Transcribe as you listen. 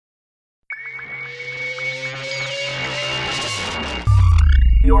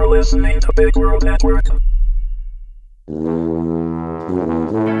You're listening to Big World Network.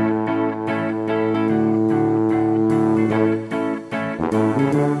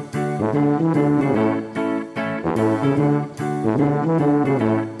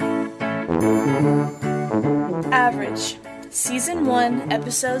 Average, Season 1,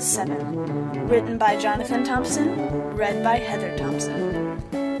 Episode 7. Written by Jonathan Thompson, read by Heather Thompson.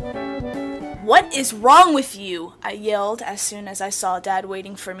 "What is wrong with you?" I yelled as soon as I saw Dad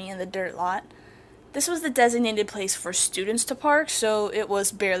waiting for me in the dirt lot. This was the designated place for students to park, so it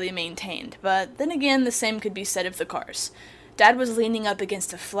was barely maintained, but then again, the same could be said of the cars. Dad was leaning up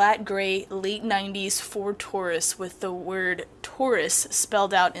against a flat, gray, late 90s Ford Taurus with the word Taurus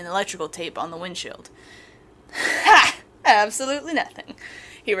spelled out in electrical tape on the windshield. "Ha! Absolutely nothing,"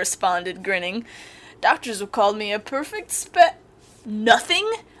 he responded, grinning. "Doctors have called me a perfect Nothing?"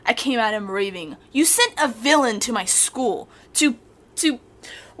 I came at him raving. "You sent a villain to my school.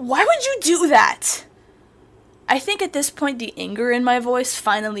 Why would you do that?" I think at this point the anger in my voice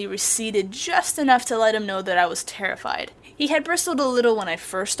finally receded just enough to let him know that I was terrified. He had bristled a little when I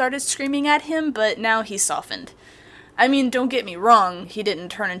first started screaming at him, but now he softened. I mean, don't get me wrong, he didn't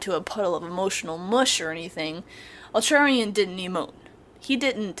turn into a puddle of emotional mush or anything. Ultrarian didn't emote. He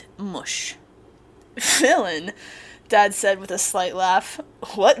didn't mush. "Villain?" Dad said with a slight laugh.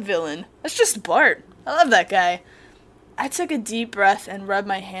 "What villain? That's just Bart. I love that guy." I took a deep breath and rubbed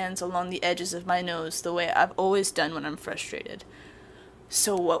my hands along the edges of my nose the way I've always done when I'm frustrated.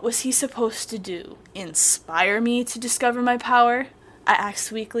 "So what was he supposed to do? Inspire me to discover my power?" I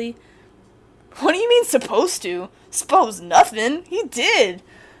asked weakly. "What do you mean supposed to? Suppose nothing. He did."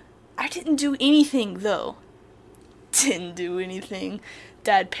 "I didn't do anything, though." "Didn't do anything,"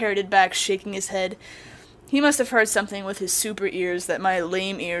 Dad parroted back, shaking his head. He must have heard something with his super ears that my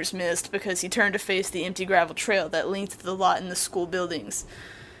lame ears missed, because he turned to face the empty gravel trail that linked the lot in the school buildings.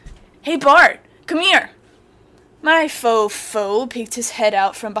 "Hey, Bart, come here!" My faux peeked his head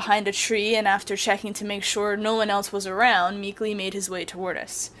out from behind a tree, and after checking to make sure no one else was around, meekly made his way toward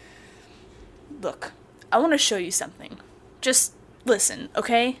us. "Look, I want to show you something. Just listen,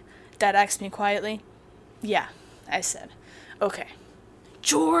 okay?" Dad asked me quietly. "Yeah," I said. "Okay."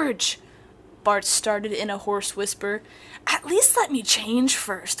 "George!" Bart started in a hoarse whisper. "At least let me change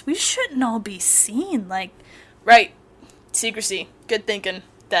first. We shouldn't all be seen like—" "Right. Secrecy. Good thinking,"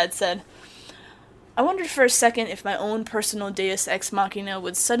 Dad said. I wondered for a second if my own personal deus ex machina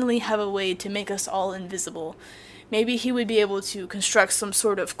would suddenly have a way to make us all invisible. Maybe he would be able to construct some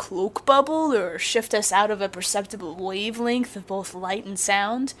sort of cloak bubble or shift us out of a perceptible wavelength of both light and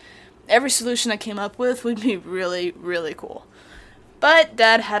sound. Every solution I came up with would be really, really cool. But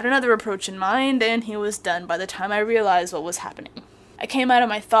Dad had another approach in mind, and he was done by the time I realized what was happening. I came out of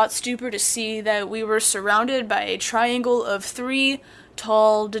my thought stupor to see that we were surrounded by a triangle of 3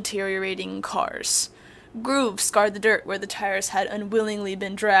 tall, deteriorating cars. Grooves scarred the dirt where the tires had unwillingly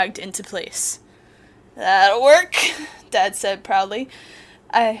been dragged into place. "That'll work," Dad said proudly.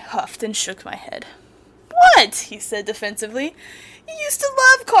 I huffed and shook my head. "What?" he said defensively. "You used to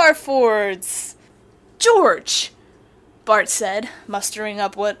love car Fords." "George!" Bart said, mustering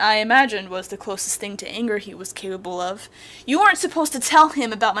up what I imagined was the closest thing to anger he was capable of. "You weren't supposed to tell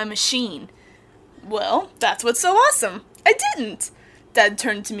him about my machine." "Well, that's what's so awesome. I didn't." Dad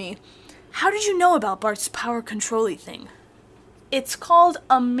turned to me. "How did you know about Bart's power control-y thing?" "It's called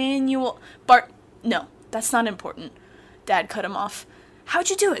a manual—" "Bart, no, that's not important." Dad cut him off.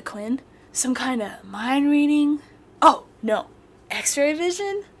 "How'd you do it, Quinn? Some kind of mind reading?" "Oh, no. X-ray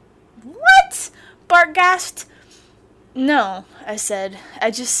vision?" "What?" Bart gasped. "No," I said.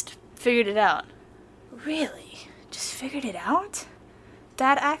 "I just figured it out." "Really? Just figured it out?"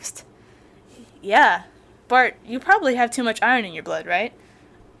 Dad asked. "Yeah. Bart, you probably have too much iron in your blood, right?"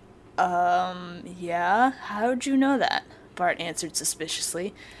 Yeah. How'd you know that?" Bart answered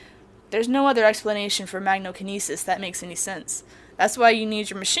suspiciously. "There's no other explanation for magnokinesis that makes any sense. That's why you need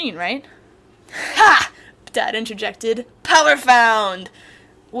your machine, right?" "Ha!" Dad interjected. "Power found!"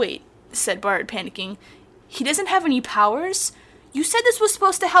 "Wait," said Bart, panicking. "He doesn't have any powers? You said this was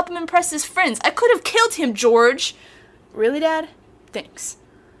supposed to help him impress his friends. I could have killed him, George!" "Really, Dad? Thanks."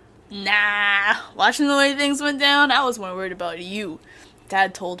 "Nah, watching the way things went down, I was more worried about you,"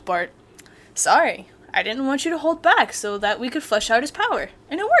 Dad told Bart. "Sorry, I didn't want you to hold back so that we could flesh out his power,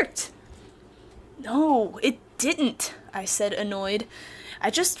 and it worked." "No, it didn't," I said, annoyed. "I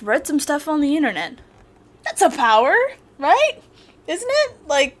just read some stuff on the internet." "That's a power, right? Isn't it?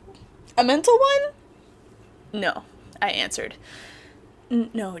 Like, a mental one?" "No," I answered.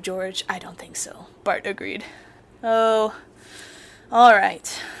 "No, George, I don't think so," Bart agreed. "Oh, all right.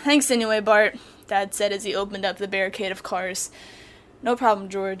 Thanks anyway, Bart," Dad said as he opened up the barricade of cars. No problem,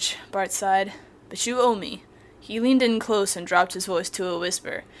 George, Bart sighed. But you owe me. He leaned in close and dropped his voice to a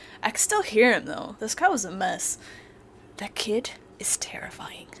whisper. I could still hear him, though. The sky was a mess. That kid is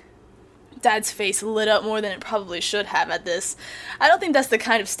terrifying. Dad's face lit up more than it probably should have at this. I don't think that's the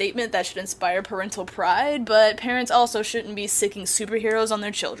kind of statement that should inspire parental pride, but parents also shouldn't be sicking superheroes on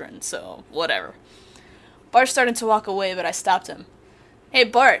their children, so whatever. Bart started to walk away, but I stopped him. Hey,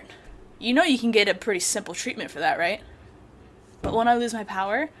 Bart, you know you can get a pretty simple treatment for that, right? But won't I lose my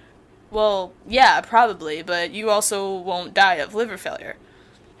power? Well, yeah, probably, but you also won't die of liver failure.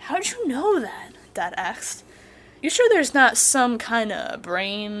 How'd you know that? Dad asked. You sure there's not some kind of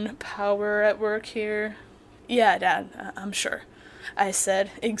brain power at work here? Yeah, Dad, I'm sure, I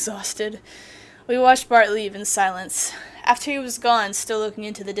said, exhausted. We watched Bart leave in silence. After he was gone, still looking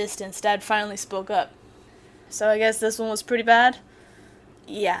into the distance, Dad finally spoke up. So I guess this one was pretty bad?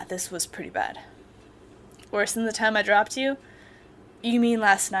 Yeah, this was pretty bad. Worse than the time I dropped you? You mean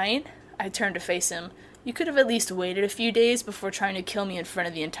last night? I turned to face him. You could have at least waited a few days before trying to kill me in front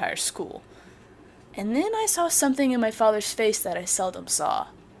of the entire school. And then I saw something in my father's face that I seldom saw.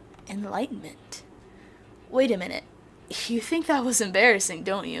 Enlightenment. Wait a minute. You think that was embarrassing,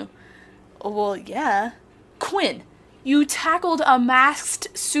 don't you? Well, yeah. Quinn, you tackled a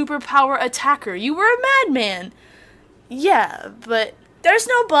masked superpower attacker. You were a madman. Yeah, but there's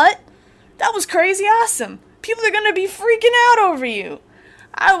no but. That was crazy awesome. People are gonna be freaking out over you.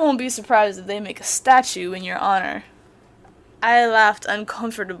 I won't be surprised if they make a statue in your honor. I laughed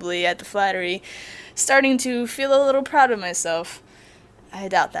uncomfortably at the flattery, starting to feel a little proud of myself. I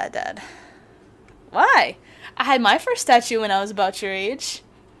doubt that, Dad. Why? I had my first statue when I was about your age.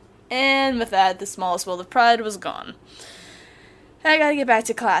 And with that, the smallest bolt of pride was gone. I gotta get back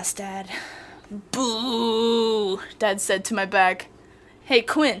to class, Dad. Boo! Dad said to my back. Hey,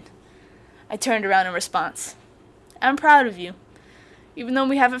 Quinn. I turned around in response. I'm proud of you. Even though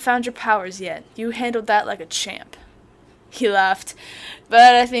we haven't found your powers yet, you handled that like a champ. He laughed,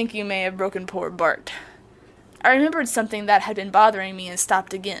 but I think you may have broken poor Bart. I remembered something that had been bothering me and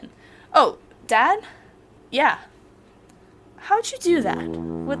stopped again. Oh, Dad? Yeah. How'd you do that?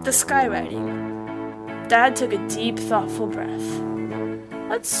 With the skywriting? Dad took a deep, thoughtful breath.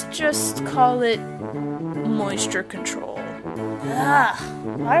 Let's just call it moisture control. Ah,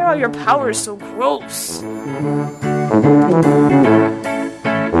 why are all your powers so gross?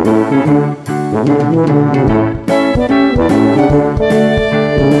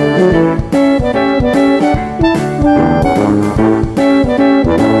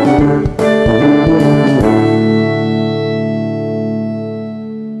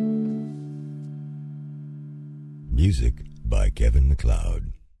 Music by Kevin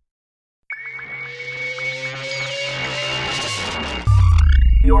MacLeod.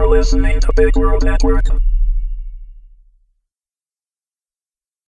 You're listening to Big World Network.